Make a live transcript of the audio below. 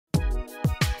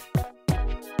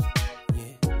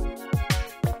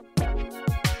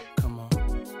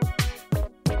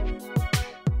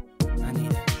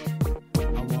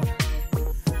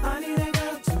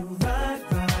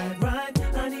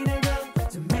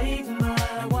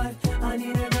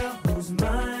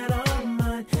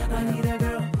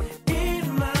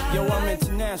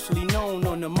internationally known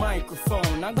on the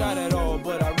microphone. I got it all,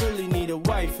 but I really need a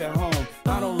wife at home.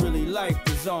 I don't really like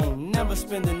the zone, never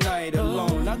spend the night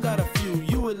alone. I got a few,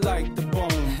 you would like the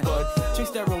bone, but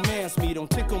chicks that romance me don't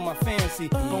tickle my fancy.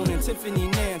 Bone and Tiffany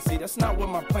Nancy, that's not what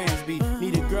my plans be.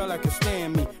 Need a girl that can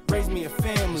stand me, raise me a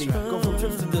family. Go from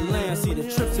trips to the land, see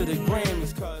the trip to the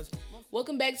Grammys, cause...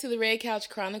 Welcome back to the Red Couch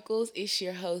Chronicles. It's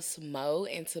your host, Mo,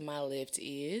 and to my left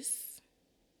is...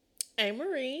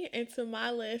 A-Marie, and to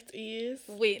my left is...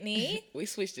 Whitney. We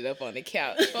switched it up on the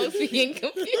couch. Folks be getting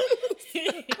confused.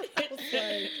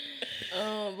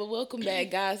 But welcome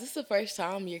back, guys. This is the first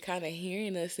time you're kind of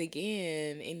hearing us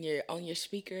again on your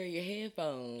speaker or your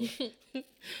headphones.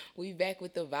 We back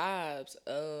with the vibes.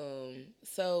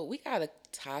 So we got a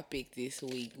topic this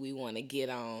week we want to get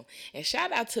on. And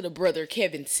shout out to the brother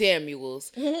Kevin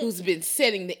Samuels, who's been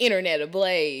setting the internet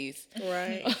ablaze.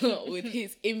 Right. With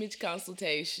his image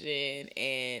consultation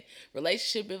and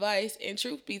relationship advice. And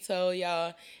truth be told,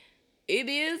 y'all, it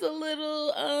is a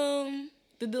little,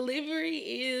 the delivery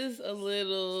is a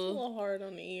little hard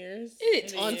on the ears.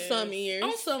 On some ears.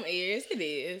 On some ears, it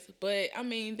is. But, I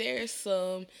mean, there's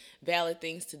some valid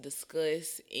things to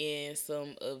discuss in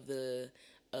some of the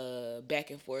back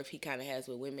and forth he kind of has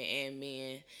with women and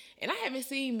men. And I haven't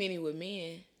seen many with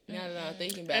men, now that I'm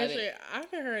thinking about it. Actually, I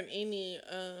haven't heard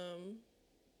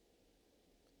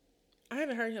I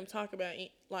haven't heard him talk about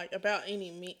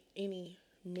any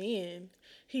men.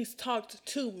 He's talked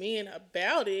to men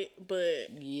about it,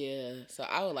 but... Yeah, so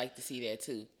I would like to see that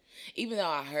too. Even though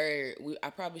I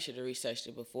probably should have researched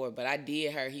it before, but I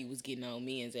did hear he was getting on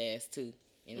men's ass too.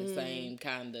 In the same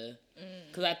kind of...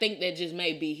 Because I think that just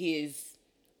may be his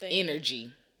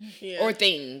energy. Yeah. Or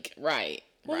thing, right.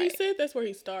 Well, right. He said that's where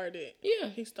he started. Yeah.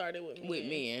 He started with men. With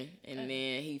men. And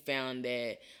then he found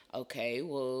that, okay,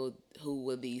 well, who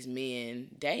will these men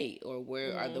date? Or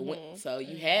where are the women? So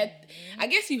you had... I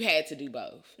guess you had to do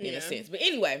both, in a sense. But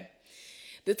anyway,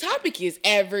 the topic is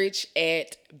average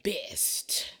at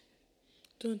best.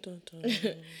 Dun, dun, dun.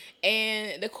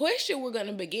 And the question we're going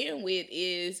to begin with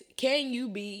is, can you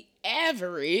be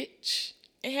average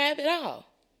and have it all?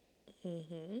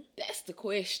 Mm-hmm. That's the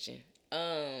question.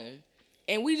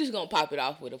 And we just going to pop it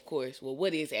off with, of course, well,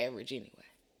 what is average anyway?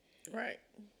 Right.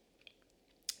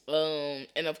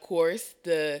 And of course,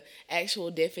 the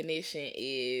actual definition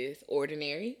is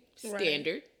ordinary,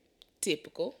 standard,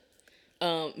 typical,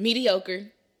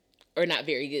 mediocre, or not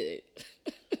very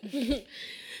good.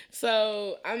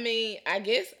 So, I mean, I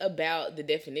guess about the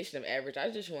definition of average,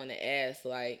 I just want to ask,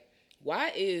 like,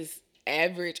 why is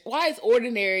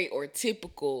ordinary or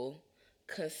typical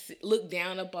looked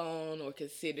down upon or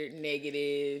considered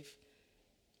negative?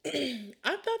 I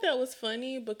thought that was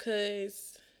funny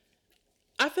because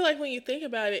I feel like when you think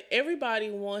about it, everybody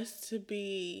wants to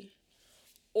be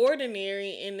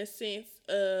ordinary in the sense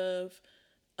of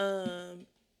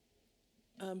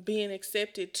being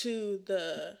accepted to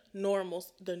the normal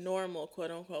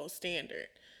quote unquote standard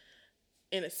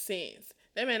in a sense.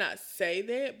 They may not say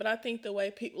that, but I think the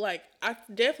way people, like, I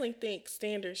definitely think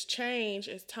standards change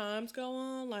as times go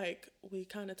on. Like we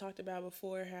kind of talked about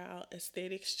before, how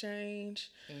aesthetics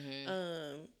change,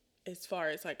 as far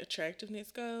as like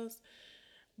attractiveness goes,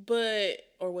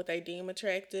 or what they deem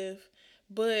attractive.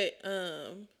 But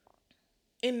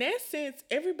in that sense,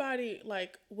 everybody,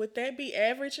 like, would that be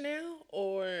average now,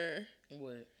 or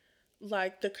what?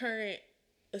 Like the current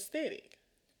aesthetic,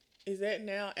 is that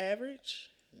now average?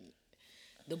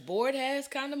 The board has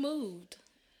kind of moved.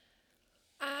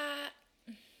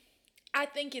 I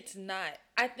think it's not.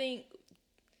 I think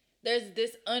there's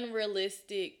this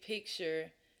unrealistic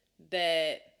picture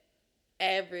that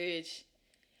average...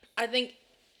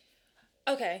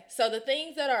 Okay, so the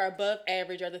things that are above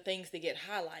average are the things that get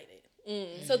highlighted.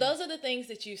 Mm-hmm. So those are the things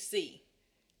that you see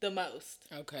the most.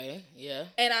 Okay, yeah.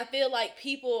 And I feel like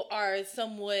people are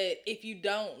somewhat, if you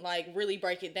don't, like, really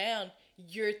break it down,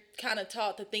 you're kind of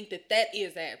taught to think that that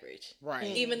is average. Right.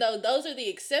 Even though those are the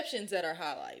exceptions that are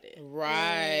highlighted.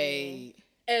 Right.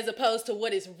 As opposed to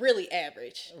what is really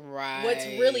average. Right. What's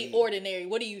really ordinary.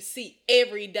 What do you see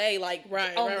every day, like,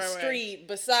 on the street,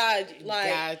 beside you? Like,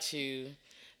 got you.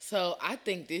 So I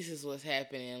think this is what's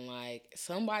happening. Like,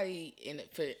 somebody,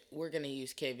 we're going to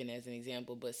use Kevin as an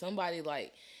example, but somebody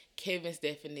like Kevin's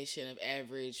definition of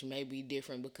average may be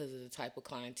different because of the type of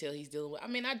clientele he's dealing with. I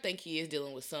mean, I think he is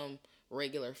dealing with some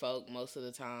regular folk most of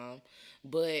the time,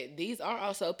 but these are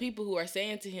also people who are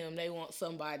saying to him they want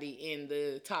somebody in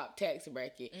the top tax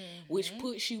bracket, which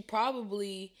puts you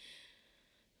probably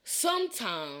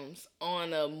sometimes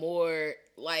on a more,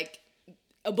 like,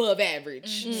 above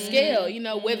average scale, you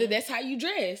know, whether that's how you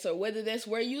dress or whether that's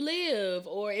where you live,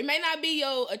 or it may not be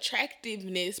your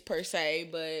attractiveness per se,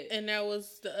 but. And that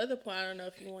was the other point. I don't know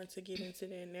if you want to get into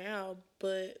that now,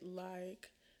 but like,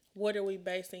 what are we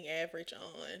basing average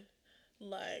on?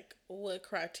 Like, what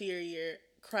criteria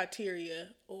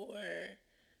or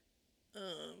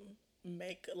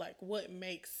what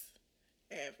makes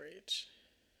average?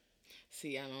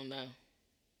 See,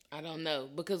 I don't know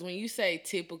because when you say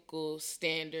typical,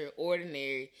 standard,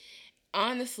 ordinary,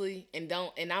 honestly, and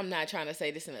I'm not trying to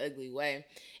say this in an ugly way,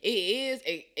 it is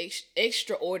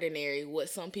extraordinary what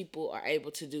some people are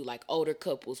able to do, like older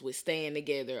couples with staying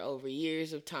together over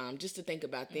years of time. Just to think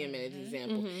about them as an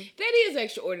example, that is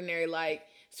extraordinary. Like,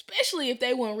 especially if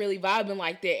they weren't really vibing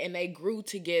like that and they grew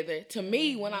together. To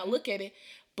me, when I look at it,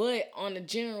 but on a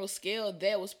general scale,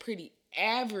 that was pretty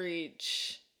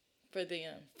average for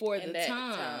them for the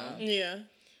time. Yeah.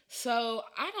 So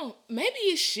maybe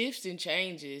it shifts and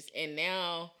changes, and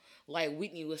now, like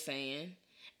Whitney was saying,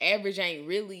 average ain't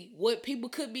really what people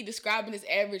could be describing as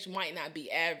average might not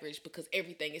be average because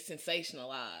everything is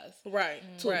sensationalized. Right.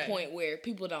 To a point where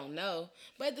people don't know.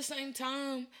 But at the same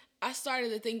time, I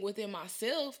started to think within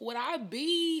myself, would I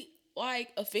be like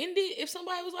offended if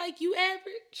somebody was like, you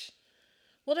average?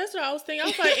 Well, that's what I was thinking. I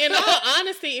was like, in all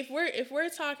honesty, if we're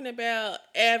talking about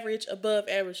average, above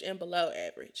average, and below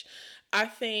average, I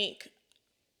think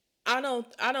I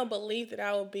don't believe that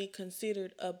I would be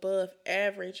considered above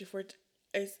average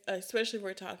especially if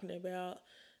we're talking about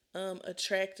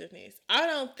attractiveness. I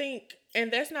don't think,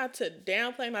 and that's not to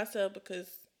downplay myself because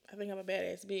I think I'm a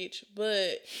badass bitch,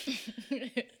 but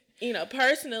you know,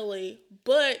 personally,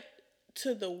 but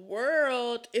to the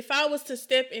world, if I was to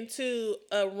step into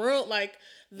a room like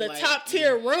the top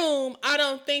tier room, I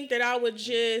don't think that I would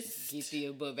just get the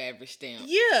above average stamp.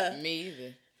 Yeah, me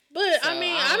either. But so, I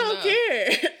mean, I don't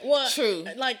care. Well, true.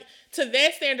 Like, to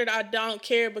that standard, I don't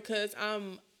care because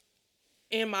I'm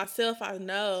in myself. I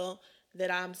know that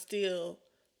I'm still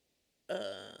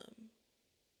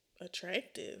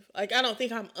attractive. Like, I don't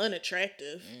think I'm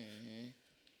unattractive.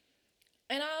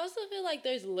 And I also feel like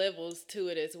there's levels to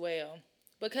it as well.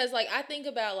 Because, like, I think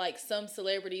about, like, some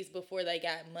celebrities before they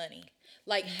got money.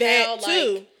 Like, that how,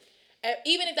 too. Like,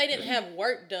 even if they didn't have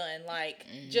work done, like,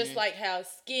 just like how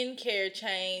skincare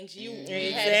changed, you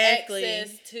had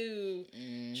access to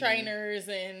trainers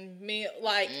and meal,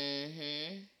 like,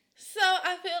 so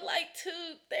I feel like, too,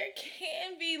 there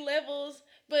can be levels,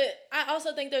 but I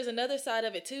also think there's another side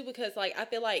of it, too, because, like, I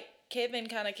feel like Kevin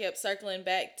kind of kept circling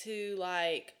back to,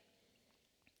 like,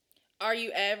 are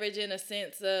you average in a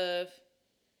sense of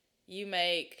you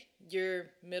make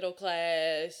your middle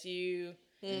class, you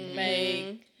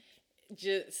make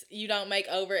you don't make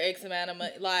over X amount of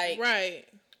money, like, right.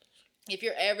 If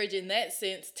you're average in that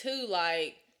sense too,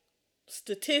 like,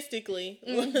 statistically,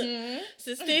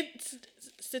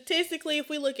 statistically, if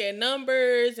we look at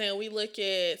numbers and we look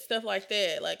at stuff like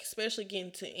that, like especially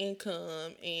getting to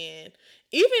income and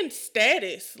even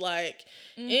status, like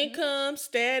income,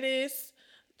 status,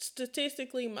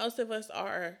 statistically, most of us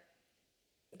are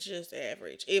just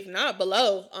average, if not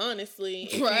below, honestly.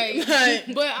 Right.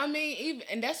 But I mean,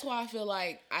 and that's why I feel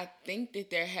like I think that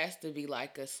there has to be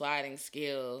like a sliding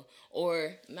scale,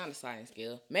 or not a sliding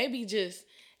scale, maybe just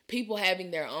people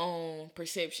having their own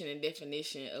perception and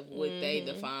definition of what they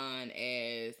define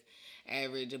as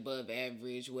average, above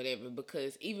average, whatever.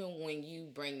 Because even when you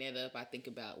bring that up, I think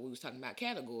about, we was talking about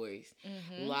categories.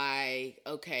 Like,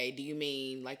 okay, do you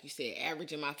mean, like you said,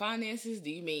 average in my finances?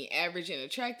 Do you mean average in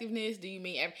attractiveness? Do you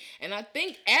mean and I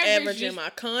think average in my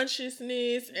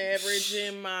consciousness, average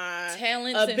in my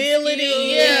talents, ability.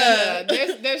 Yeah,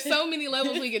 there's so many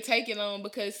levels we could take it on,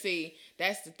 because see,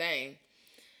 that's the thing.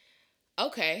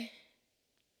 Okay,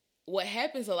 what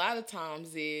happens a lot of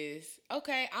times is,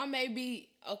 okay,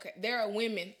 there are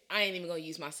women, I ain't even gonna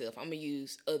use myself, I'm gonna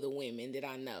use other women that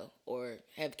I know or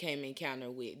have came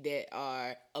encounter with that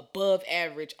are above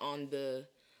average on the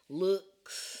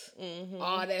looks,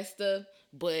 all that stuff,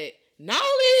 but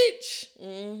knowledge,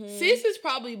 sis is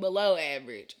probably below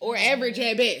average or average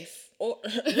at best. Or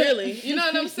really, you know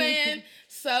what I'm saying?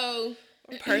 So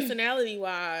personality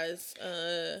wise,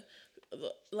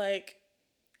 like,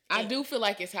 I do feel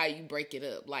like it's how you break it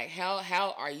up. Like,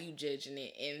 how are you judging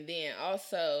it? And then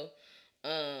also,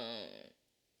 I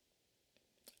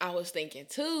was thinking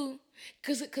too,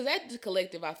 cause at the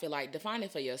collective, I feel like define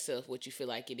it for yourself what you feel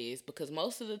like it is, because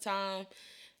most of the time,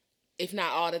 if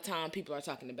not all the time, people are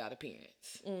talking about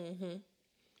appearance.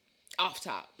 Off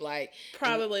top, like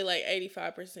probably like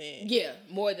 85%. Yeah,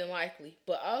 more than likely.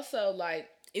 But also, like,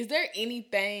 is there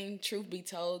anything, truth be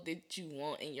told, that you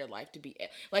want in your life to be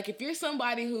like, if you're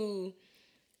somebody who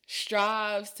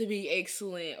strives to be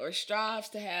excellent or strives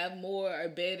to have more or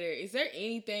better, is there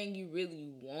anything you really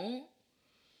want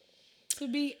to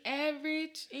be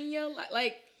average in your life?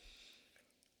 Like,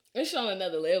 it's on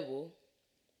another level.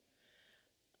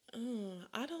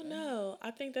 I don't know.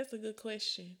 I think that's a good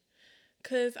question.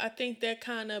 Because I think that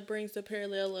kind of brings the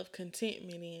parallel of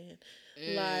contentment in.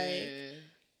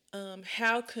 Like,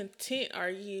 how content are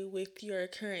you with your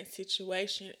current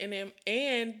situation? And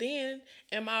then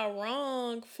am I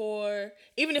wrong for,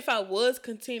 even if I was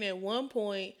content at one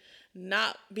point,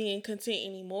 not being content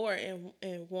anymore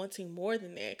and wanting more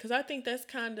than that? Because I think that's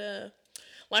kind of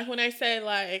like when they say,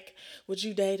 like, would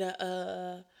you date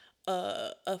a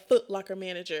Foot Locker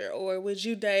manager, or would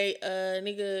you date a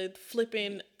nigga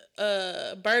flipping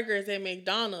burgers at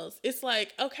McDonald's? It's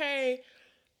like, okay,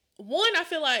 one, I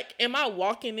feel like, am I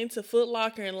walking into Foot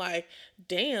Locker and like,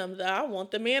 damn, I want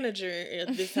the manager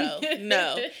at this house?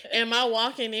 No. Am I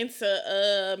walking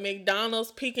into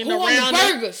McDonald's peeking Who around on the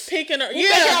burgers? Picking Who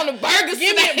on the burgers?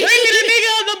 Bring me the nigga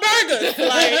on the burgers.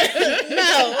 Like,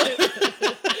 no.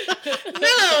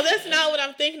 No, that's not what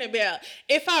I'm thinking about.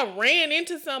 If I ran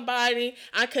into somebody,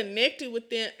 I connected with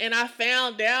them, and I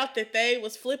found out that they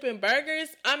was flipping burgers,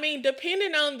 I mean,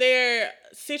 depending on their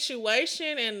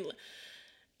situation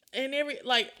and every,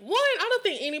 like, one, I don't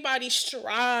think anybody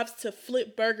strives to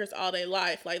flip burgers all their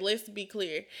life. Like, let's be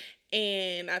clear.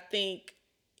 And I think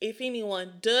if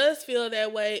anyone does feel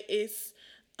that way, it's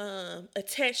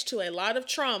attached to a lot of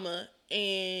trauma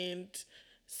and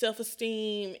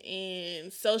self-esteem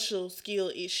and social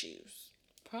skill issues.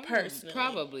 Personally.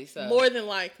 Probably so. More than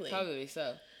likely. Probably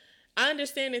so. I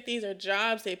understand that these are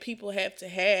jobs that people have to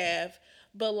have,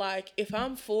 but, like, if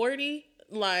I'm 40,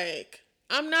 like,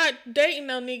 I'm not dating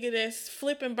no nigga that's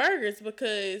flipping burgers,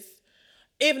 because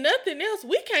if nothing else,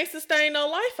 we can't sustain no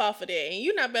life off of that. And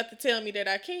you're not about to tell me that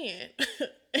I can.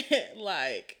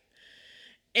 Like,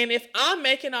 and if I'm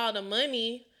making all the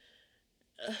money,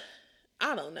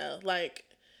 I don't know. Like,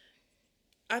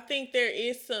 I think there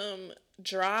is some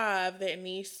drive that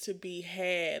needs to be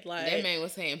had. Like, that man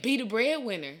was saying, be the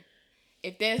breadwinner.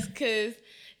 If that's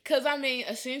because I mean,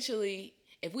 essentially,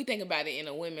 if we think about it in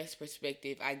a women's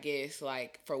perspective, I guess,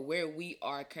 like, for where we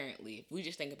are currently, if we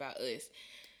just think about us,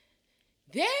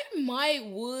 that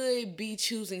would be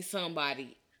choosing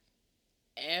somebody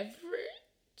average.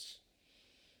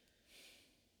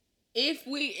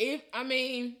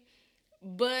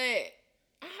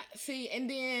 See, and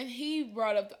then he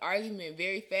brought up the argument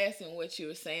very fast in what you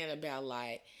were saying about,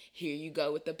 like, here you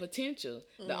go with the potential.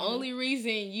 Mm-hmm. The only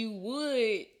reason you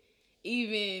would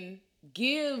even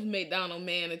give McDonald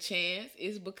man a chance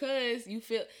is because you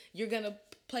feel you're going to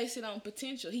place it on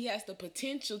potential. He has the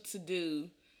potential to do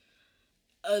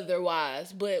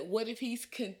otherwise. But what if he's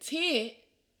content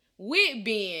with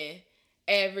being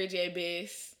average at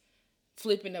best,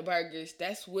 flipping the burgers?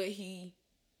 That's what he...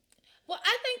 Well,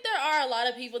 I think there are a lot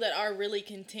of people that are really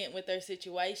content with their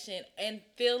situation and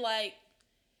feel like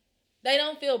they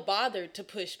don't feel bothered to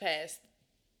push past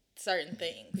certain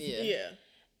things. Yeah.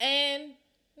 And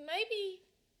maybe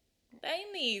they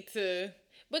need to,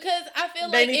 because I feel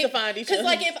like they need to find each other. Because,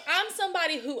 like, if I'm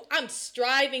somebody who I'm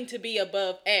striving to be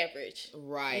above average,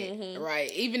 right,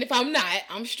 right. Even if I'm not,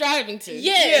 I'm striving to.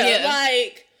 Yeah.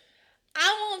 Like,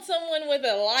 I want someone with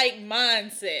a like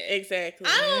mindset. Exactly.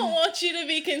 I don't want you to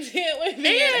be content with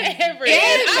being average.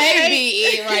 That may be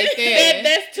it right there.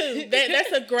 That's too.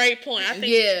 That's a great point. I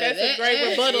think that's a great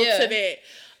rebuttal to that.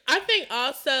 I think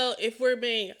also, if we're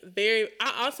being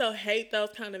I also hate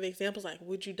those kind of examples, like,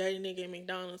 would you date a nigga at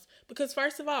McDonald's? Because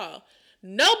first of all,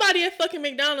 nobody at fucking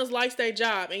McDonald's likes their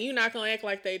job, and you're not gonna act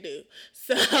like they do.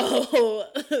 So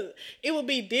it would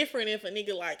be different if a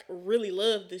nigga, like, really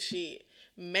loved the shit.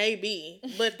 Maybe,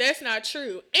 but that's not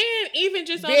true. And even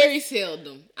just very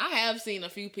seldom. I have seen a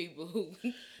few people who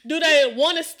do they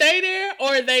want to stay there,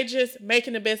 or are they just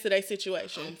making the best of their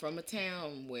situation? I'm from a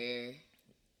town where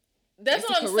that's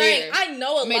what I'm saying. I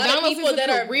know a lot of people that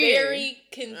are very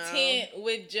content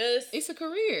with just... It's a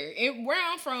career. And where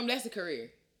I'm from, that's a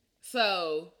career.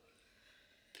 So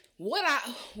what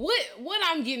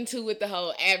I'm getting to with the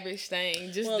whole average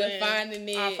thing, just defining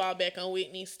it. I'll fall back on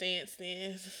Whitney's stance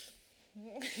then.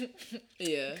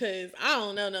 Yeah. Because I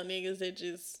don't know no niggas that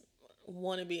just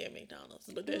want to be at McDonald's.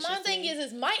 But that's my thing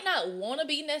is might not want to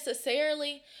be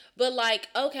necessarily, but, like,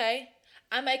 okay,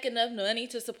 I make enough money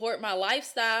to support my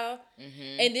lifestyle,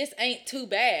 and this ain't too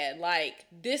bad. Like,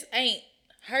 this ain't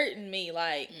hurting me.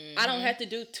 Like, I don't have to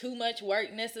do too much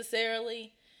work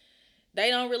necessarily. They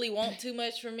don't really want too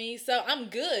much from me, so I'm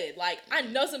good. Like, I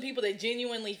know some people that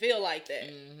genuinely feel like that.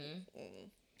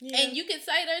 Yeah. And you can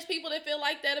say there's people that feel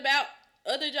like that about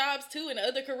other jobs too and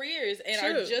other careers and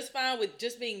True. are just fine with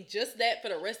just being just that for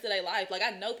the rest of their life. Like,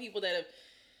 I know people that have,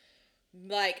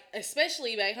 like,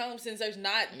 especially back home, since there's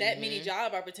not that many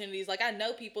job opportunities, like, I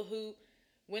know people who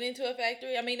went into a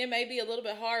factory. I mean, it may be a little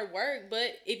bit hard work,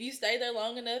 but if you stay there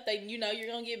long enough, you're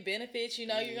going to get benefits, you're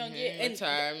going to get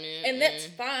retirement. And that's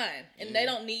fine. And they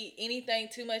don't need anything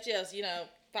too much else,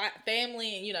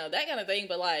 family and, that kind of thing.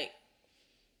 But, like,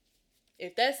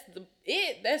 if that's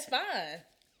that's fine.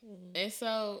 And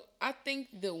so I think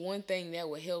the one thing that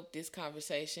would help this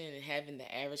conversation and having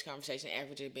the average conversation,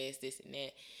 average at best, this and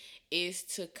that, is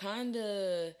to kind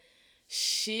of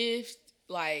shift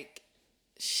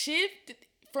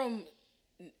from,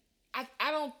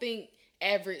 I don't think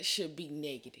average should be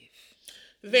negative.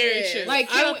 Very true.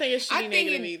 Like, I don't think it should be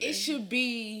negative either.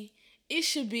 It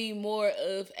should be more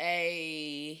of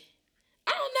a,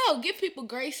 I don't know, give people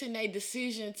grace in their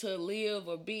decision to live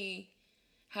or be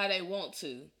how they want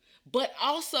to. But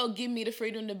also give me the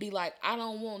freedom to be like, I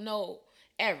don't want no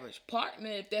average partner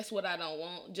if that's what I don't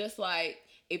want. Just like,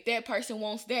 if that person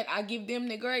wants that, I give them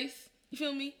the grace. You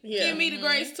feel me? Yeah. Give me the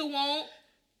grace to want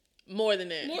more than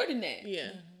that.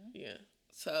 Yeah. Yeah.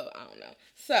 So, I don't know.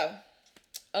 So,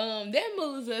 that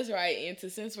moves us right into,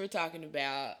 since we're talking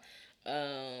about,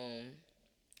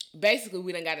 basically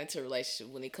we done got into a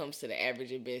relationship when it comes to the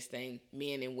average and best thing,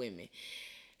 men and women.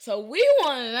 So, we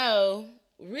want to know,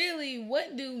 really,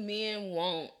 what do men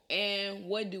want and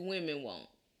what do women want?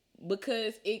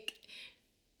 Because it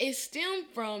stems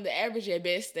from, the average at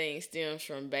best thing stems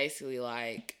from basically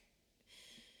like,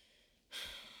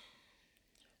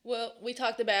 well, we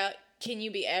talked about, can you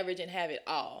be average and have it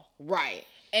all? Right.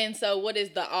 And so what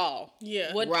is the all?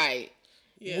 Yeah. Right.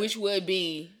 Yeah. Which would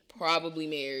be probably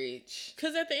marriage.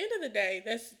 Because at the end of the day,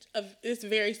 it's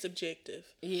very subjective.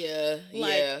 Yeah.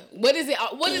 Like, what is it?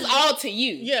 What is all to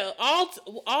you? Yeah.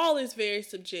 All is very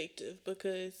subjective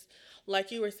because, like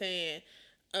you were saying,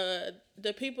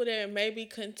 the people that may be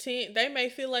content, they may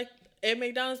feel like, at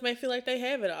McDonald's, may feel like they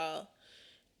have it all.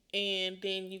 And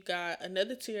then you got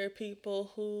another tier of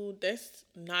people who, that's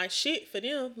not shit for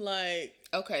them. Like,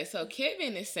 okay, so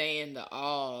Kevin is saying the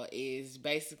all is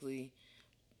basically,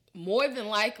 more than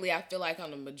likely, I feel like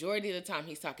on the majority of the time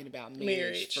he's talking about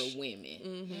marriage. For women.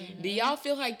 Mm-hmm. Do y'all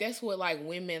feel like that's what like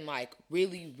women like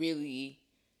really, really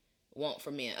want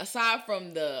from men? Aside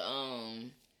from the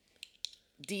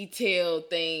detailed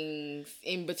things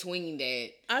in between that.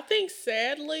 I think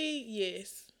sadly,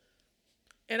 yes.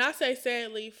 And I say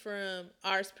sadly from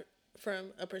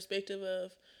a perspective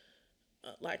of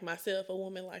like myself, a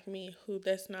woman like me, who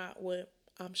that's not what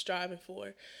I'm striving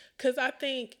for. Because I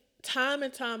think time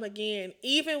and time again,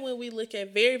 even when we look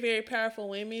at very, very powerful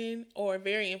women or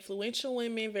very influential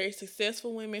women, very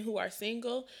successful women who are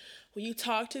single, when you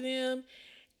talk to them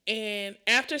and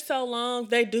after so long,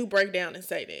 they do break down and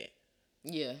say that.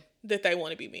 Yeah. That they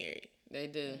want to be married. They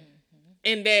do.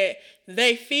 And that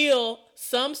they feel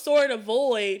some sort of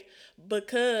void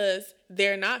because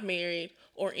they're not married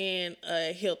or in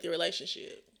a healthy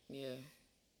relationship. Yeah.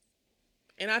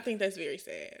 And I think that's very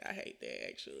sad. I hate that,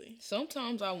 actually.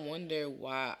 Sometimes I wonder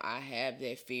why I have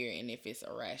that fear and if it's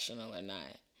irrational or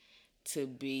not. To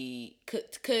be...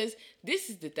 Because this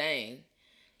is the thing.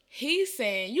 He's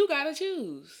saying, you gotta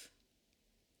choose.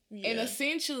 Yeah. And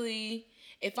essentially...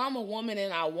 if I'm a woman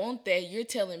and I want that, you're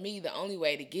telling me the only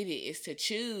way to get it is to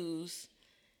choose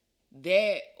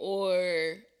that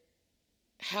or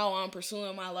how I'm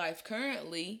pursuing my life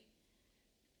currently.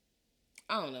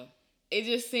 I don't know. It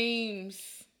just seems...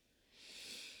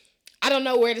 I don't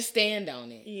know where to stand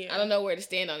on it. Yeah. I don't know where to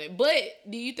stand on it. But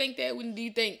do you think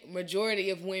majority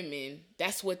of women,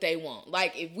 that's what they want?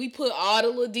 Like, if we put all the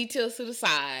little details to the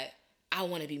side, I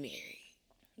want to be married.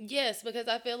 Yes, because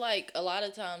I feel like a lot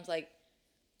of times, like,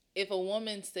 if a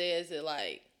woman says that,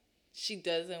 like, she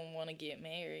doesn't want to get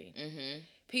married,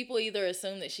 people either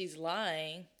assume that she's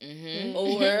lying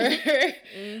or,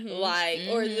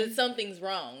 or that something's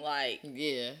wrong. Like,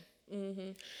 yeah.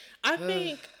 I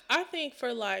think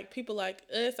for, like, people like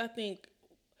us, I think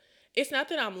it's not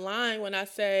that I'm lying when I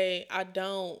say I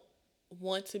don't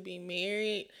want to be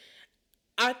married.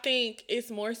 I think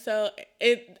it's more so,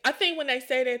 I think when they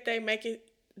say that,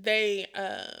 they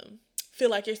feel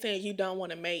like you're saying you don't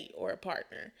want a mate or a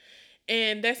partner.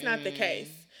 And that's not the case.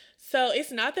 So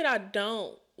it's not that I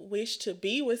don't wish to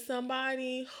be with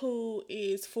somebody who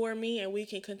is for me and we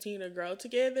can continue to grow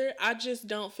together. I just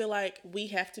don't feel like we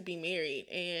have to be married.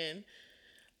 And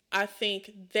I think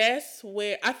that's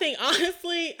where,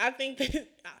 honestly, that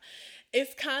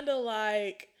it's kind of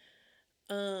like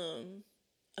a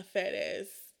fat ass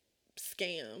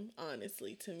scam,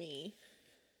 honestly, to me.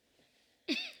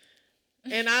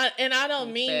 And I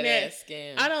don't mean that.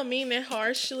 I don't mean that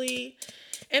harshly.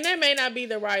 And that may not be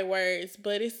the right words,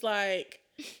 but it's like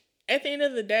at the end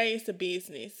of the day, it's a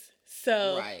business.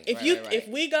 So if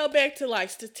we go back to like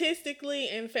statistically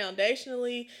and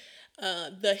foundationally,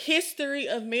 the history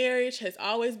of marriage has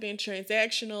always been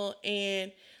transactional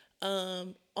and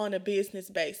on a business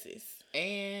basis.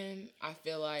 And I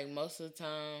feel like most of the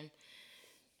time,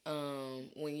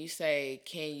 when you say,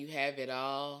 can you have it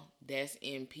all, that's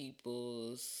in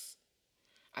people's,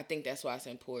 I think that's why it's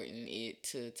important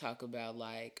to talk about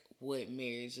like what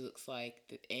marriage looks like.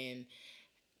 And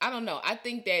I don't know, I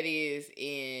think that is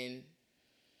in,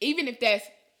 even if that's,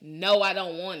 no, I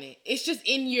don't want it. It's just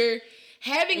in your,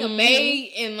 having a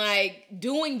maid and like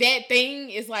doing that thing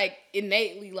is like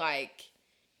innately like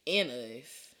in us.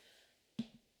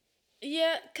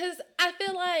 Yeah, because I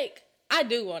feel like I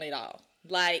do want it all.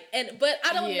 Like, but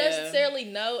I don't necessarily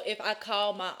know if I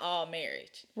call my all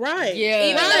marriage. Right. Yeah.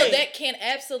 Even though that can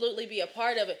absolutely be a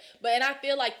part of it. And I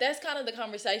feel like that's kind of the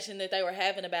conversation that they were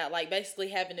having about, like, basically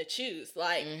having to choose.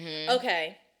 Like,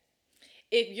 okay,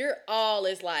 if your all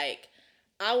is like,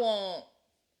 I want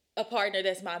a partner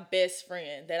that's my best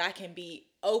friend, that I can be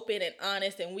open and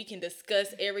honest and we can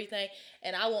discuss everything,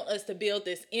 and I want us to build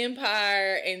this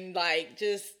empire and like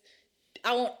just,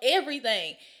 I want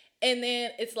everything. And then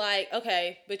it's like,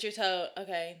 okay, but you're told,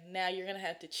 okay, now you're going to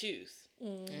have to choose.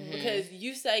 Because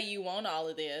you say you want all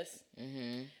of this,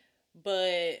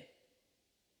 but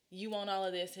you want all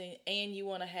of this and you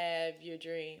want to have your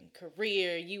dream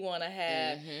career. You want to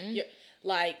have your,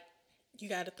 like, you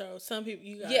got to throw some people,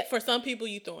 for some people,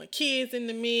 you throwing kids in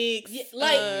the mix. Yeah,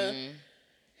 like,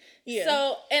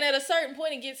 so, and at a certain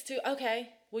point it gets to, okay,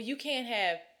 well, you can't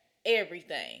have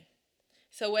everything.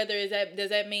 So whether does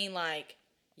that mean like,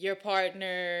 your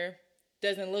partner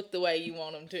doesn't look the way you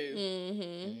want them to,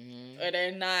 or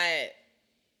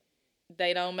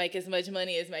they don't make as much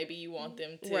money as maybe you want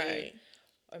them to, right?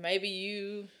 Or maybe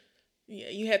you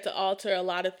had to alter a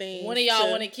lot of things. One of y'all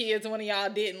wanted kids, one of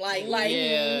y'all didn't.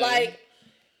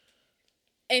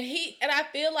 And I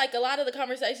feel like a lot of the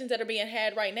conversations that are being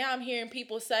had right now, I'm hearing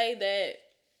people say that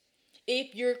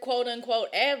if you're quote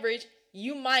unquote average,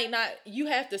 you might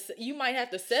have to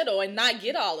settle and not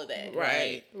get all of that.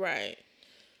 Right.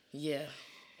 Yeah.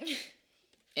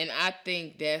 And I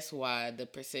think that's why the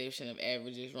perception of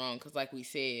average is wrong. Because like we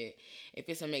said, if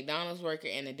it's a McDonald's worker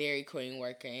and a Dairy Queen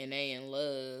worker and they in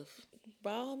love,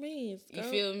 by all means, you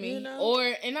feel me? You know?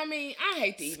 And I mean, I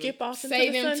hate to skip off say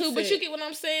them too, but you get what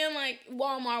I'm saying? Like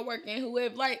Walmart working,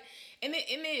 whoever, like, and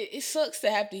it sucks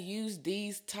to have to use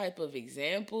these type of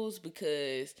examples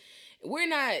because we're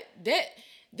not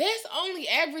that's only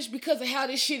average because of how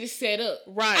this shit is set up.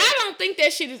 Right. I don't think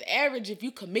that shit is average if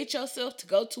you commit yourself to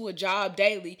go to a job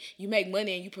daily, you make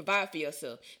money and you provide for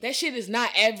yourself. That shit is not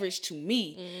average to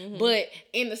me. But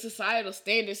in the societal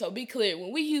standard, so be clear,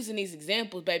 when we using these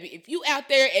examples, baby, if you out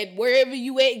there at wherever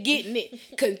you at getting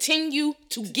it, continue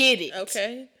to get it.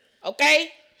 Okay?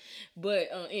 But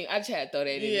I just had to throw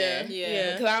that in there.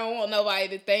 Yeah. Because I don't want nobody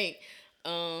to think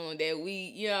that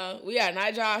we are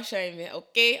not job shaming.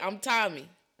 Okay, I'm Tommy.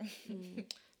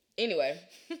 Anyway,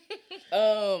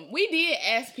 we did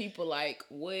ask people like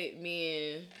what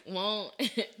men want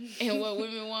and what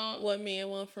women want. What men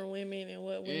want from women and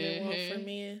what women want from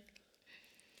men.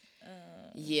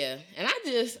 Yeah, and I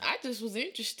just was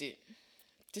interested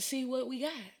to see what we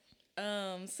got.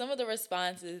 Some of the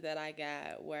responses that I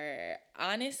got were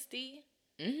honesty.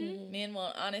 Men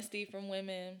want honesty from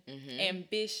women.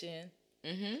 Ambition.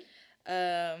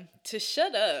 To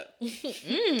shut up.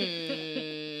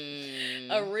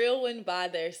 A real one by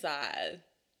their side.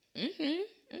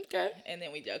 Okay. And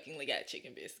then we jokingly got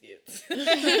chicken biscuits. Niggas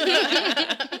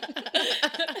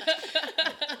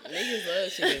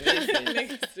love chicken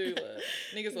biscuits.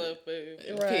 Niggas love food.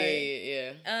 Right.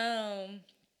 Yeah.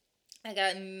 I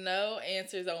got no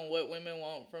answers on what women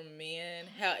want from men.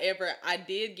 However, I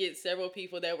did get several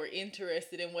people that were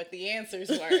interested in what the answers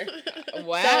were.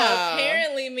 Wow. So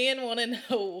apparently men want to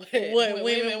know what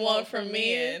women want from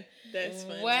men. That's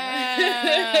funny.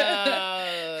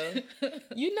 Wow.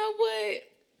 You know what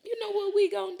we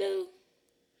gonna do?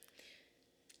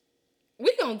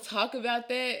 We gonna talk about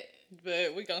that.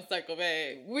 But we gonna circle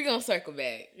back. We're gonna circle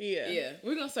back. Yeah.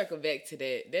 We're gonna circle back to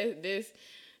that.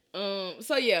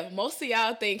 So yeah, most of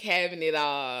y'all think having it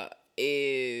all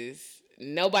is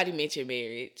nobody mentioned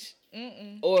marriage.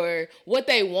 Or what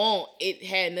they want, it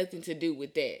had nothing to do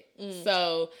with that.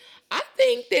 So I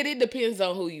think that it depends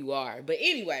on who you are. But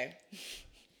anyway,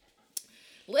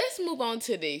 let's move on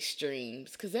to the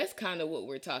extremes because that's kind of what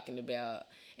we're talking about.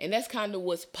 And that's kind of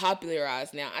what's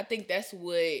popularized now. I think that's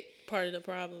what part of the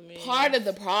problem is? Part of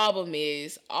the problem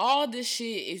is all this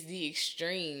shit is the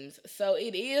extremes. So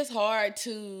it is hard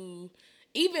to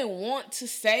even want to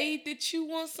say that you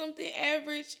want something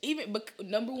average. Even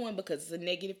number one, because it's a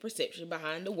negative perception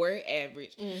behind the word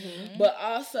average. Mm-hmm. But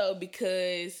also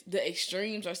because the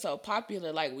extremes are so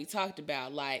popular, like we talked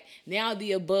about. Like now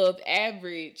the above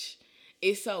average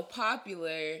is so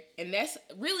popular, and that's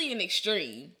really an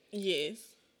extreme. Yes.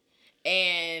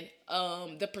 And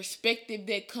the perspective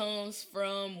that comes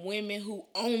from women who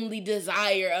only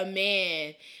desire a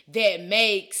man that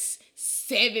makes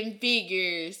 7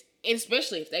 figures,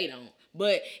 especially if they don't.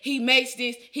 But he makes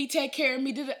this, he take care of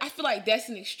me. I feel like that's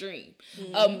an extreme.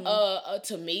 Mm-hmm.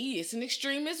 To me, it's an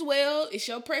extreme as well. It's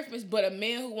your preference. But a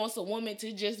man who wants a woman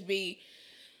to just be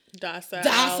docile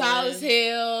as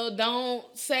hell, don't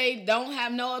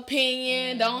have no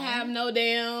opinion, don't have no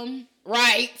damn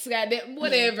rights, goddamn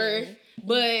whatever. Mm-hmm.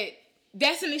 But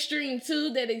that's an extreme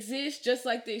too that exists, just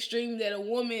like the extreme that a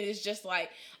woman is just like,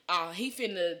 oh, he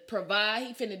finna provide,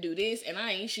 he finna do this, and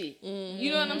I ain't shit. Mm-hmm.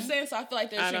 You know what I'm saying? So I feel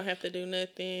like I don't have to do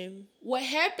nothing. What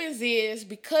happens is,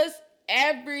 because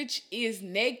average is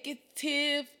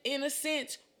negative in a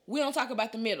sense, we don't talk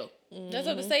about the middle. Mm-hmm. That's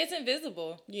what I say. It's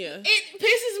invisible. Yeah, it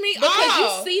pisses me Because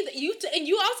off. you see and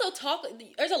you also talk.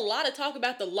 There's a lot of talk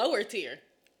about the lower tier,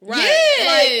 right?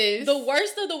 Yes. Like the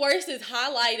worst of the worst is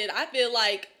highlighted. I feel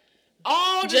like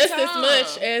all the just time. As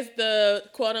much as the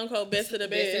quote unquote best of the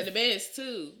best. Best of the best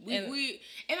too.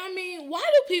 And I mean, why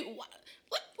do people?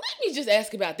 Let me just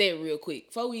ask about that real quick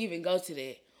before we even go to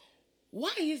that.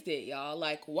 Why is that, y'all?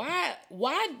 Like, why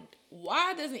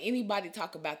doesn't anybody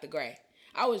talk about the gray?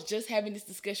 I was just having this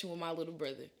discussion with my little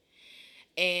brother,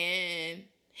 and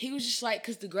he was just like,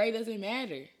 "Cause the gray doesn't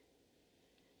matter."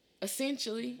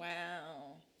 Essentially.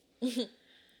 Wow.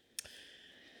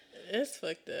 It's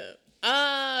fucked up.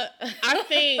 I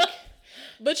think,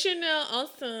 but on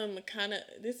some kind of,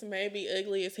 this may be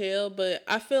ugly as hell, but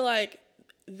I feel like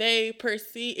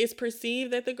it's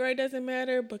perceived that the gray doesn't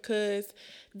matter because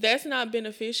that's not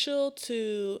beneficial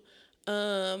to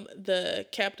the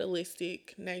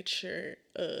capitalistic nature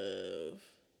of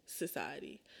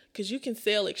society. Because you can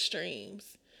sell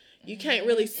extremes. You can't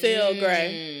really sell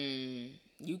gray.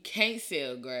 You can't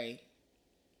sell gray.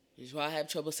 That's why I have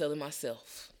trouble selling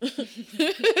myself.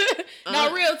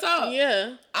 No, real talk.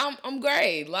 Yeah. I'm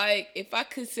gray. Like, if I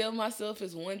could sell myself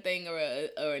as one thing or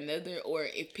another, or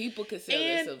if people could sell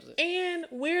themselves. And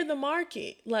we're the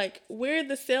market. Like, we're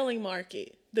the selling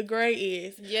market. The gray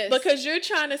is. Yes. Because you're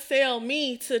trying to sell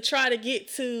me to try to get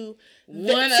to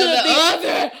one or the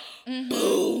other. Mm-hmm.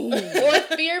 Boom. Or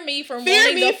fear me from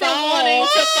wanting to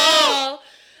fall.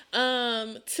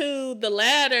 To the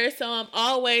latter. So I'm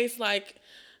always like,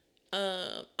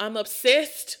 I'm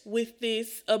obsessed with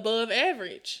this above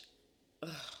average.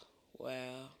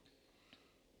 Wow.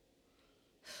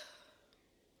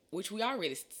 Which we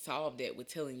already solved that with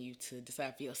telling you to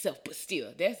decide for yourself, but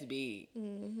still, that's big.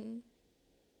 Mm-hmm.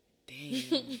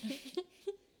 Damn.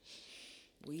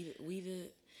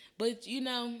 But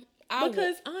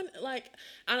because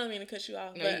I don't mean to cut you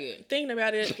off, but thinking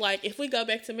about it, like if we go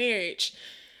back to marriage,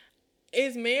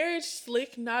 is marriage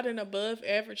slick not an above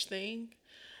average thing?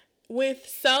 With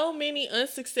so many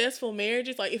unsuccessful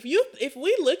marriages, like if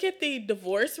we look at the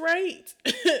divorce rate,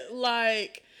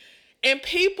 like, and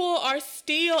people are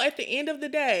still, at the end of the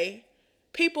day,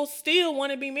 people still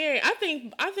want to be married. I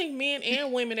think men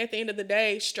and women at the end of the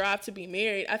day strive to be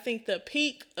married. I think the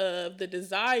peak of the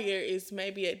desire is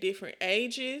maybe at different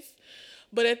ages,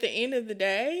 but at the end of the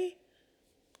day,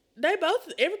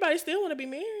 everybody still want to be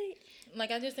married. Like,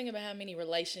 I just think about how many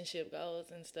relationship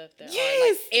goals and stuff there yes. are.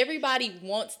 Like, everybody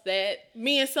wants that.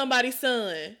 Me and somebody's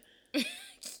son.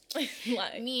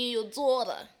 Like, me and your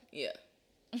daughter. Yeah.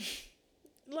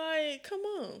 Like, come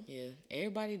on. Yeah,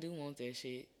 everybody do want that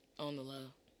shit on the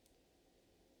low.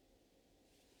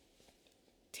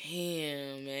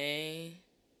 Damn, man.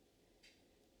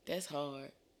 That's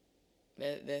hard.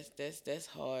 That's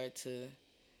hard to...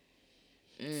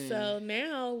 So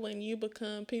now when you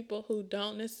become people who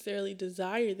don't necessarily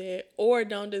desire that or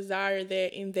don't desire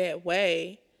that in that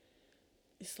way,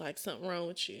 it's like something wrong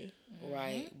with you.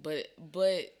 Right. But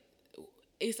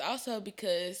it's also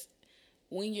because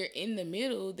when you're in the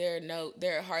middle, there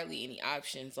are hardly any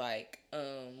options. Like,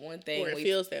 one thing... Or it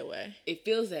feels that way. It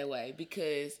feels that way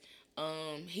because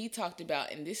he talked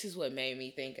about, and this is what made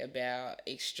me think about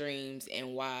extremes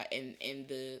and why, and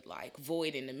the, like,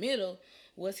 void in the middle,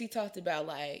 was he talked about,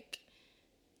 like,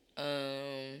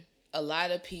 a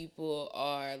lot of people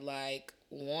are, like,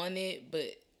 wanted,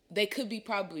 but they could be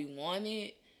probably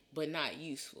wanted, but not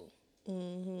useful.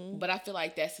 Mm-hmm. But I feel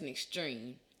like that's an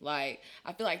extreme. Like,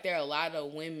 I feel like there are a lot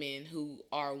of women who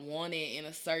are wanted in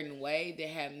a certain way that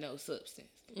have no substance.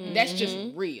 Mm-hmm. That's just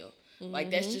real. Mm-hmm. Like,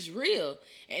 that's just real.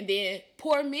 And then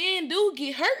poor men do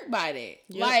get hurt by that.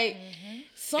 Yep. Like,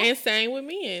 and same with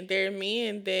men. There are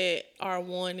men that are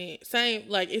wanted. Same,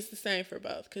 like, it's the same for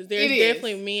both. Because there's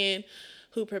definitely men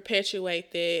who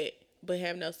perpetuate that but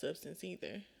have no substance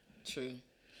either. True.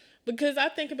 Because I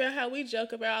think about how we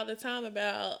joke about all the time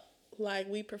about, like,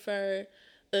 we prefer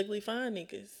ugly fine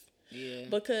niggas. Yeah.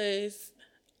 Because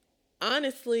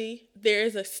honestly,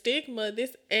 there's a stigma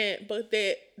but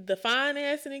that the fine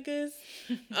ass niggas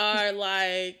are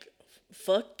like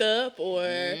fucked up or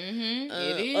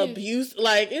abuse,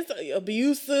 like it's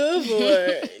abusive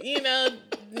or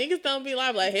niggas don't be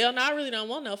like hell no, I really don't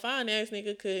want no fine ass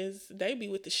nigga because they be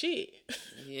with the shit.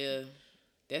 Yeah.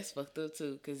 That's fucked up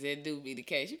too, cause that do be the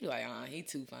case. You be like, he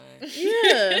too fine.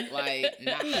 Yeah, like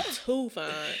nah, he too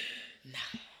fine.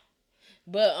 Nah,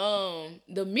 but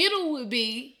the middle would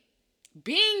be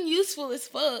being useful as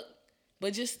fuck,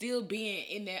 but just still being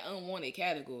in that unwanted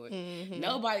category. Mm-hmm.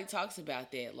 Nobody talks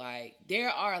about that. Like there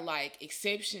are like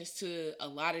exceptions to a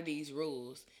lot of these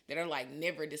rules that are like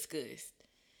never discussed.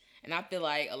 And I feel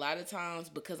like a lot of times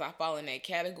because I fall in that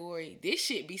category, this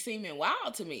shit be seeming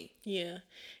wild to me. Yeah.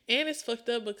 And it's fucked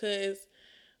up because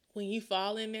when you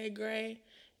fall in that gray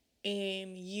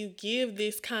and you give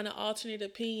this kind of alternate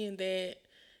opinion that,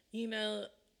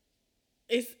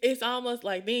 it's almost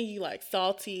like then you like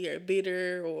salty or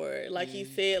bitter or like you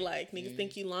said, like niggas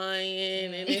think you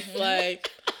lying and it's like,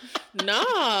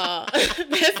 nah,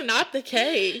 that's not the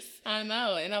case. I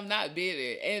know, and I'm not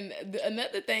bitter. And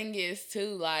another thing is too,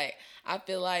 like, I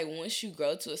feel like once you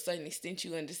grow to a certain extent,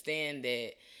 you understand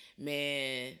that,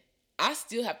 man, I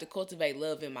still have to cultivate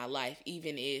love in my life,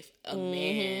 even if a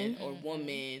man or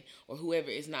woman or whoever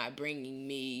is not bringing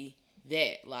me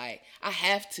that. Like, I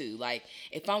have to. Like,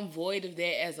 if I'm void of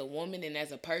that as a woman and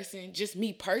as a person, just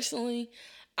me personally,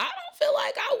 I don't feel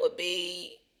like I would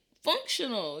be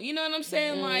functional. You know what I'm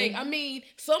saying? Mm-hmm. Like, I mean,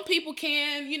 some people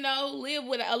can, live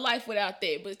with a life without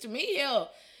that. But to me,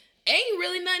 hell, ain't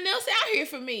really nothing else out here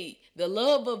for me. The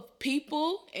love of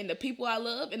people and the people I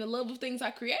love and the love of things I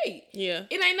create. Yeah.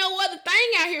 It ain't no other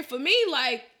thing out here for me.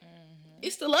 Like,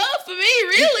 it's the love for me,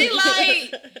 really.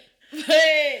 Like,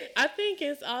 I think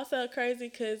it's also crazy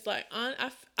because, like,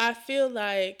 I feel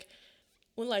like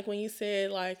when you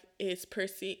said, like, it's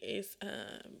perceived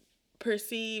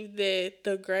that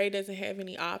the gray doesn't have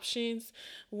any options,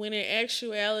 when in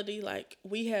actuality, like,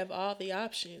 we have all the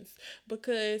options,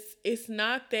 because it's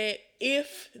not that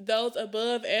if those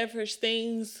above average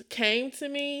things came to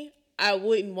me, I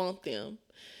wouldn't want them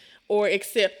or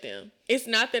accept them. It's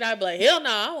not that I'd be like, hell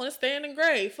no, I want to stay in the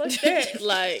gray. Fuck that.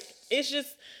 Like, it's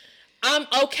just, I'm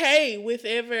okay with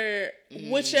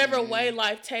whichever way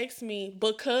life takes me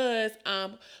because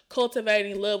I'm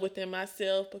cultivating love within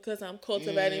myself, because I'm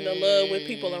cultivating the love with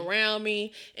people around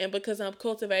me, and because I'm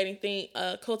cultivating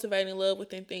love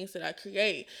within things that I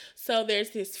create. So there's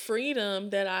this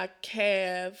freedom that I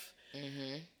have,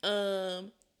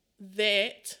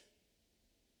 that,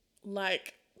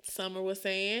 like Summer was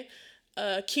saying,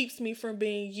 keeps me from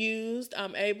being used.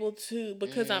 I'm able to,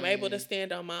 because I'm able to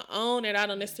stand on my own and I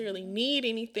don't necessarily need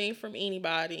anything from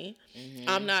anybody.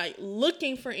 I'm not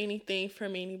looking for anything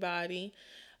from anybody.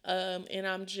 And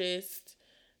I'm just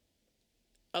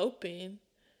open.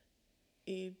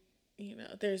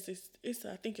 There's this,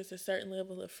 I think it's a certain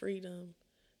level of freedom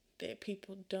that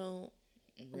people don't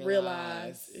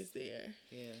realize is there.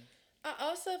 Yeah. I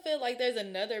also feel like there's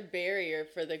another barrier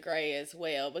for the gray as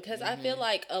well, because I feel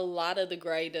like a lot of the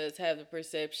gray does have the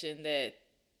perception that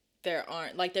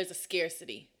there's a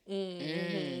scarcity.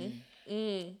 And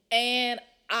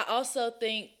I also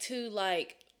think too,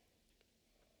 like,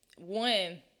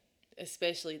 one,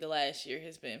 especially the last year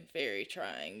has been very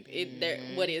trying.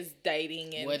 What is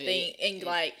dating and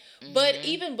but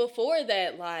even before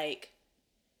that, like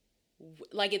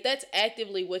if that's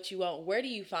actively what you want, where do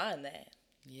you find that?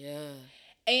 Yeah.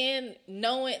 And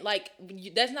knowing, like,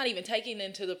 that's not even taking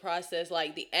into the process,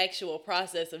 like, the actual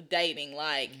process of dating,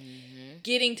 like,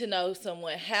 getting to know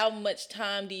someone. How much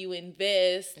time do you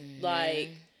invest?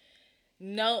 Like,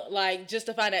 just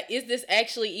to find out, is this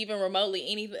actually even remotely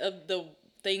any of the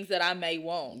things that I may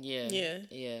want?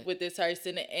 Yeah. With this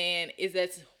person, and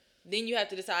then you have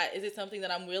to decide, is it something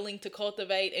that I'm willing to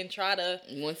cultivate and try to...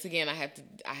 Once again, I have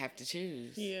to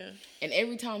choose. Yeah. And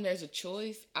every time there's a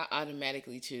choice, I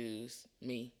automatically choose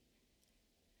me.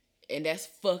 And that's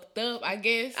fucked up, I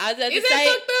guess. I was about to Is say...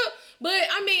 that fucked up? But,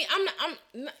 I mean, I'm not,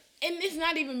 and it's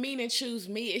not even me to choose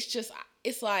me. It's just,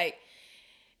 it's like,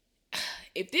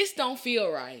 if this don't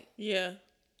feel right... Yeah.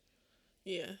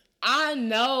 I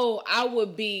know I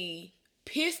would be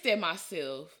pissed at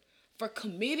myself for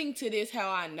committing to this how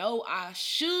I know I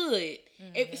should,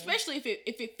 especially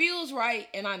if it feels right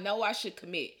and I know I should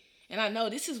commit. And I know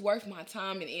this is worth my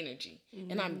time and energy.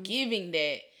 And I'm giving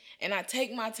that. And I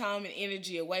take my time and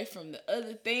energy away from the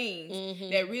other things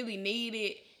that really need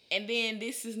it. And then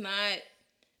this is not,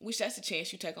 which that's a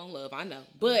chance you take on love, I know.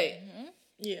 But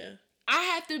yeah, I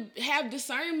have to have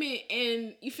discernment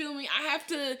and, you feel me? I have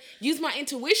to use my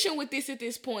intuition with this at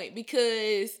this point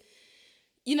because,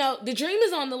 you know, the dream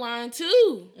is on the line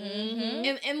too.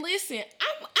 And listen,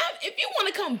 if you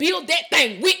want to come build that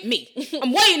thing with me,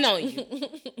 I'm waiting on you.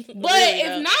 But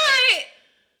if not,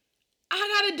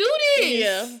 I gotta do this.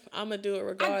 Yeah, I'm gonna do it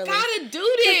regardless. I gotta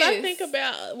do this. Because I think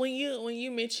about when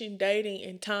you mention dating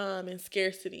and time and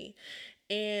scarcity,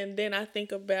 and then I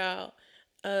think about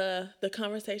the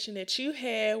conversation that you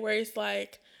had where it's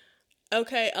like,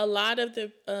 okay, a lot of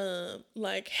the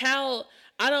like how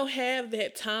I don't have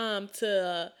that time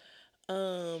to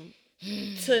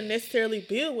necessarily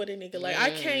build with a nigga. Like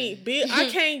I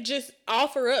can't just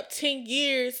offer up 10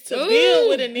 years to build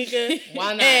with a nigga.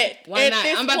 Why not? Why not?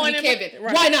 I'm about to be Kevin.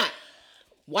 Why not?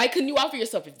 Why couldn't you offer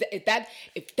yourself if that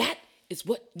is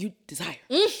what you desire?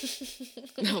 No,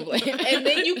 and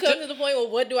then you come to the point, well,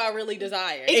 what do I really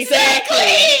desire?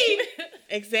 Exactly.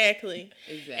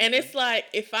 And it's like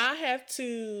if I have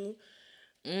to,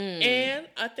 and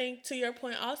I think to your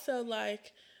point also,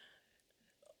 like,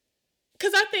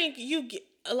 because I think you get,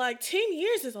 like, 10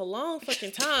 years is a long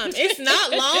fucking time. It's not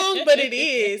long, but it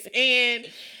is. And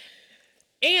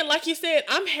like you said,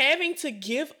 I'm having to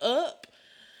give up.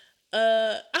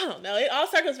 I don't know. It all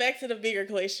circles back to the bigger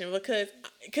question because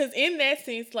in that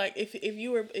sense, like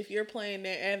if you're playing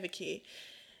that advocate,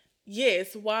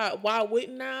 yes, why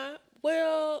wouldn't I?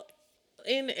 Well,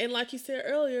 and like you said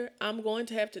earlier, I'm going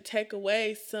to have to take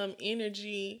away some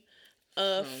energy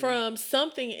from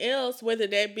something else, whether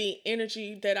that be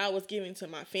energy that I was giving to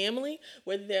my family,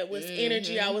 whether that was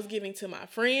energy I was giving to my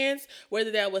friends,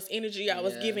 whether that was energy I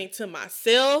was giving to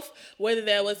myself, whether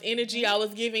that was energy I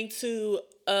was giving to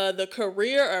the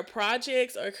career or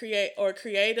projects or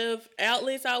creative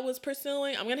outlets I was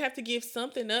pursuing. I'm gonna have to give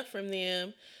something up from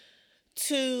them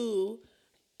to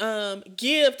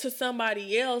give to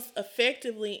somebody else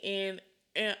effectively in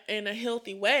a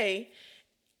healthy way.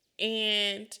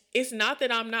 And it's not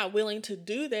that I'm not willing to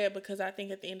do that, because I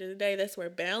think at the end of the day, that's where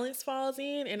balance falls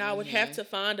in. And I would have to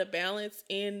find a balance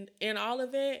in all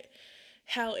of it.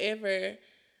 However,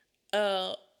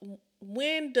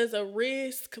 when does a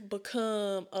risk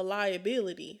become a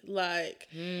liability? Like,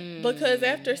 because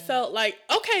after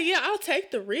okay, yeah, I'll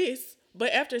take the risk.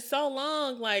 But after so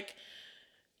long, like,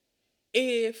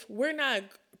 if we're not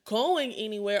going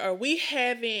anywhere or we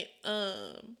haven't,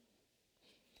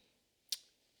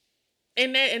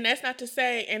 and that's not to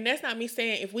say, and that's not me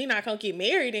saying if we're not gonna get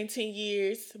married in 10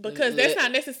 years, because that's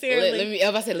not necessarily.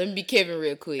 Let me be Kevin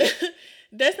real quick.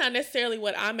 That's not necessarily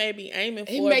what I may be aiming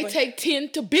for. It may take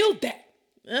 10 to build that.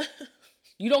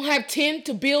 You don't have 10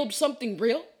 to build something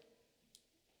real.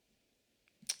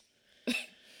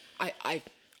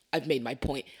 I've made my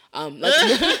point.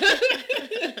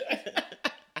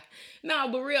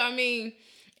 Nah, but real, I mean,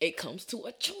 it comes to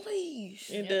a choice.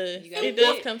 It does. It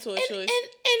does come to a choice. And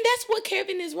that's what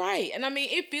Kevin is right. And I mean,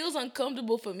 it feels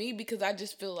uncomfortable for me because I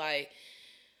just feel like,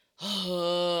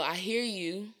 I hear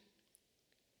you.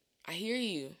 I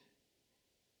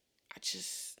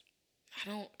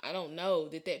don't know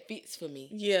that fits for me.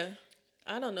 Yeah.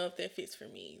 I don't know if that fits for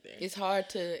me either. It's hard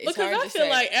to because I feel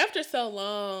like after so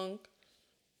long,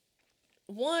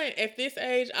 one, at this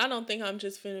age, I don't think I'm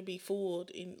just finna be fooled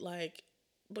in, like,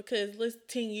 because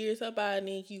 10 years up, I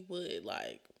think you would,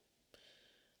 like,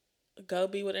 go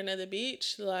be with another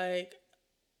bitch. Like,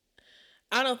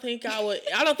 I don't think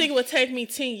it would take me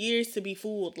 10 years to be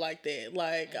fooled like that.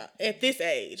 Like, at this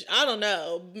age, I don't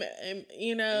know,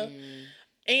 you know,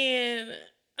 and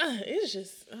it's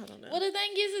just, I don't know. Well, the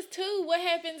thing is too, what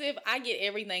happens if I get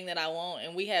everything that I want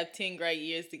and we have 10 great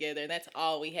years together and that's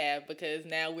all we have because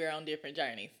now we're on different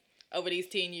journeys. Over these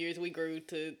 10 years, we grew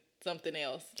to something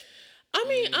else. I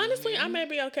mean, honestly, I may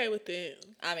be okay with it.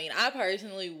 I mean, I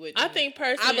personally would. I think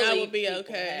personally, I would be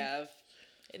okay.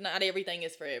 Not everything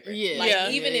is forever. Yeah.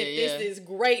 Like, even if this is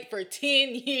great for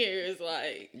 10 years,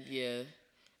 like. Yeah.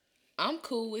 I'm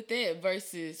cool with that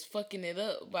versus fucking it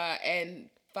up by adding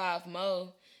 5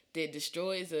 more that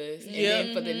destroys us. And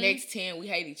then for the next 10, we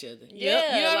hate each other.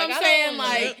 Yeah. You know what I'm saying?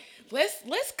 Like, let's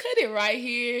cut it right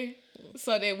here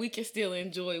so that we can still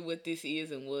enjoy what this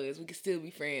is and was. We can still be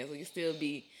friends. We can still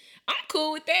be... I'm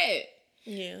cool with that.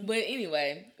 Yeah. But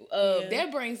anyway,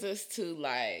 that brings us to,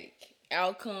 like,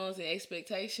 outcomes and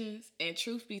expectations. And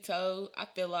truth be told, I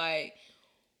feel like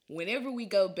whenever we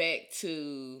go back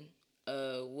to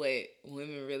what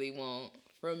women really want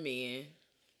from men,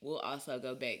 we'll also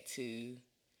go back to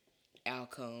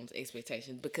outcomes,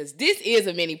 expectations, because this is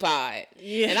a mini pod.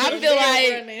 Yeah. And I feel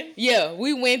like, yeah,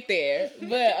 we went there.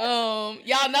 But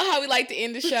y'all know how we like to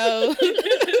end the show.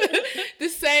 The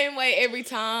same way every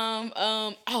time.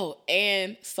 Oh,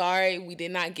 and sorry, we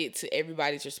did not get to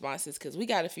everybody's responses because we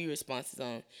got a few responses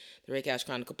on the Red Couch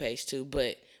Chronicle page too.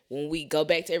 But when we go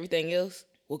back to everything else,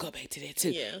 we'll go back to that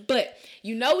too. Yeah. But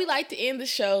we like to end the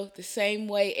show the same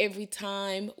way every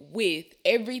time with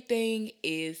everything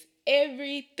is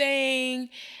everything.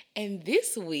 And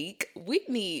this week,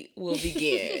 Whitney will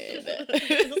begin.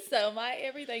 So my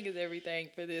everything is everything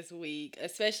for this week,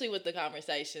 especially with the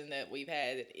conversation that we've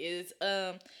had, is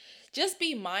just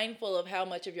be mindful of how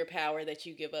much of your power that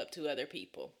you give up to other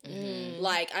people. Mm-hmm.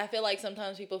 Like, I feel like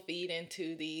sometimes people feed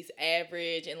into these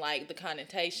average and like the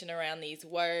connotation around these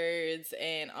words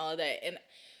and all of that. And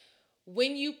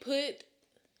when you put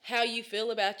how you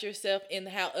feel about yourself and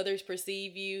how others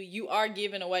perceive you, you are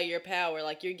giving away your power.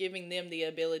 Like, you're giving them the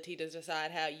ability to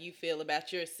decide how you feel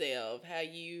about yourself, how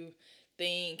you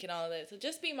think and all of that. So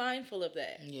just be mindful of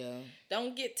that. Yeah.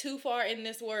 Don't get too far in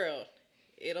this world.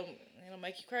 It'll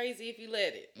make you crazy if you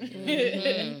let it.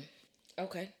 Mm-hmm.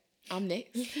 Okay. I'm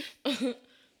next.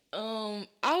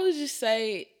 I would just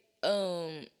say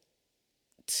to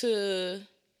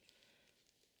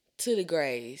the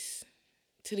Grays.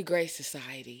 To the Gray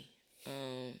Society,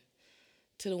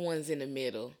 to the ones in the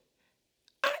middle,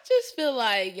 I just feel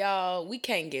like, y'all, we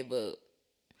can't give up.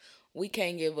 We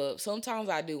can't give up. Sometimes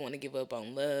I do want to give up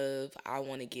on love. I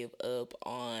want to give up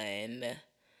on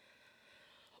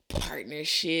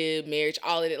partnership, marriage,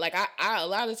 all of it. Like, I a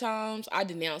lot of times, I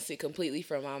denounce it completely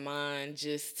from my mind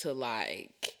just to,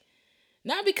 like,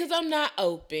 not because I'm not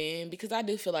open, because I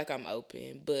do feel like I'm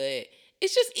open, but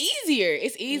it's just easier.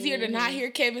 It's easier to not hear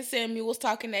Kevin Samuels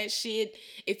talking that shit.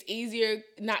 It's easier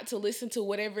not to listen to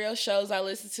whatever else shows I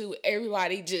listen to.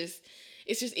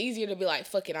 It's just easier to be like,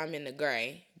 fuck it, I'm in the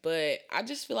gray. But I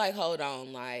just feel like, hold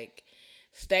on, like,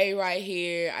 stay right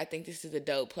here. I think this is a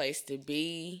dope place to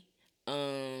be.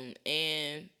 And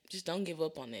just don't give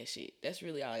up on that shit. That's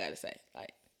really all I gotta say.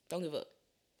 Like, don't give up.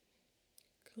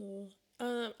 Cool.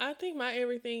 I think my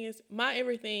everything is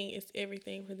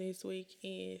everything for this week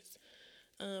is,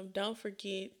 don't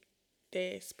forget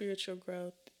that spiritual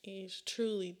growth is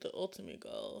truly the ultimate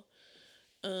goal.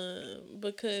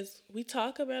 Because we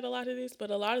talk about a lot of this, but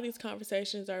a lot of these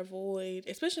conversations are void,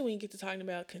 especially when you get to talking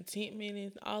about contentment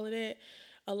and all of that.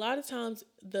 A lot of times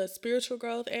the spiritual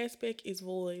growth aspect is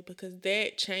void because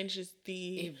that changes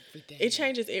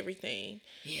everything.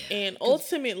 Yeah. And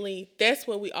ultimately, that's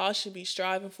what we all should be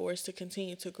striving for, is to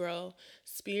continue to grow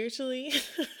spiritually.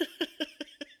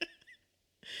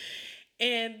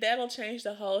 And that'll change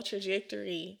the whole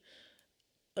trajectory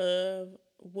of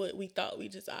what we thought we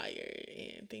desired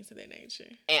and things of that nature.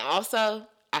 And also,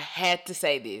 I had to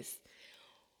say this.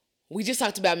 We just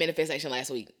talked about manifestation last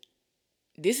week.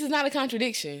 This is not a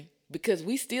contradiction because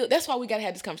that's why we got to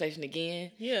have this conversation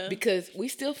again. Yeah. Because we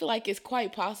still feel like it's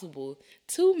quite possible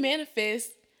to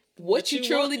manifest what you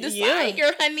truly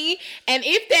desire, honey. And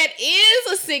if that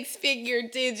is a 6-figure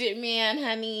digit man,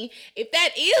 honey, if that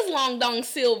is long dong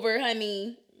silver,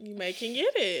 honey, you can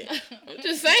get it. I'm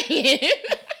just saying.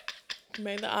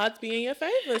 May the odds be in your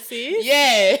favor, sis.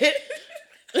 Yeah.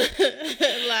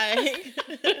 Like,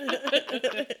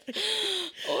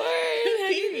 or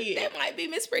honey, that might be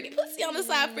Miss Pretty Pussy on the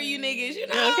side for you niggas, you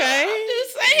know. Okay. I'm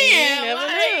just saying. You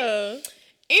never know.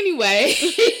 Anyway.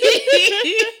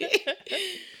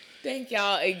 Thank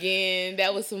y'all again.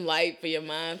 That was some light for your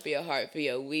mind, for your heart, for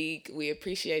your week. We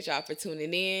appreciate y'all for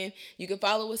tuning in. You can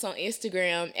follow us on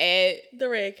Instagram at The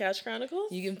Red Couch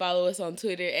Chronicles. You can follow us on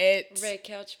Twitter at Red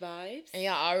Couch Vibes. And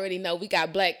y'all already know we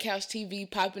got Black Couch TV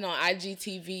popping on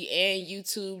IGTV and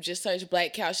YouTube. Just search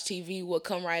Black Couch TV. We'll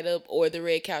come right up, or The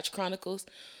Red Couch Chronicles.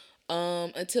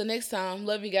 Until next time,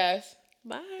 love you guys.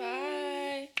 Bye.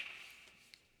 Bye.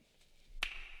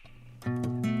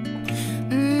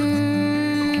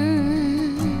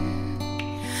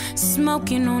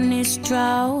 Smoking on this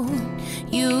drought,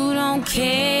 you don't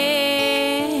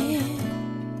care.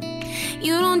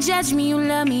 You don't judge me, you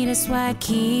love me, that's why I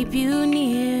keep you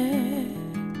near.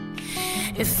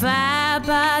 If I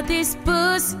buy this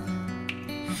bus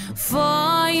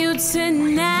for you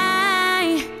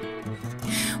tonight,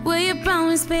 will you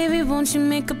promise, baby, won't you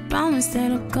make a promise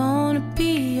that I'm gonna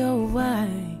be your wife?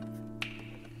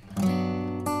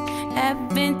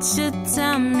 Adventure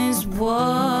time is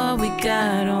what we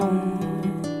got on.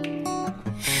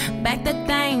 Back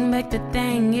the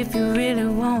thing if you really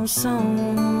want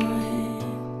someone.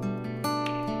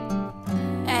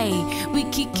 Hey, we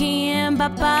kickin' by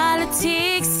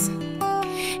politics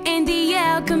and the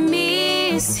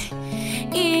alchemist.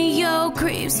 In your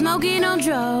crib, smoking on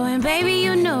draw, and baby,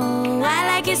 you know I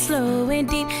like it slow and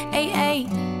deep. Ay,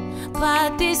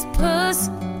 pop this puss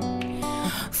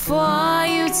for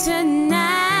you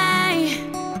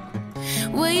tonight.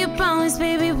 Will you promise,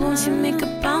 baby? Won't you make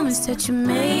a promise that you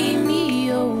make me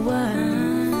your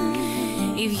one?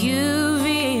 If you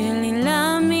really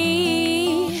love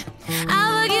me,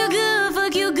 I'll fuck you good,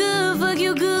 fuck you good, fuck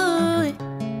you good.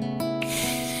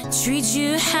 Treat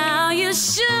you how you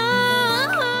should.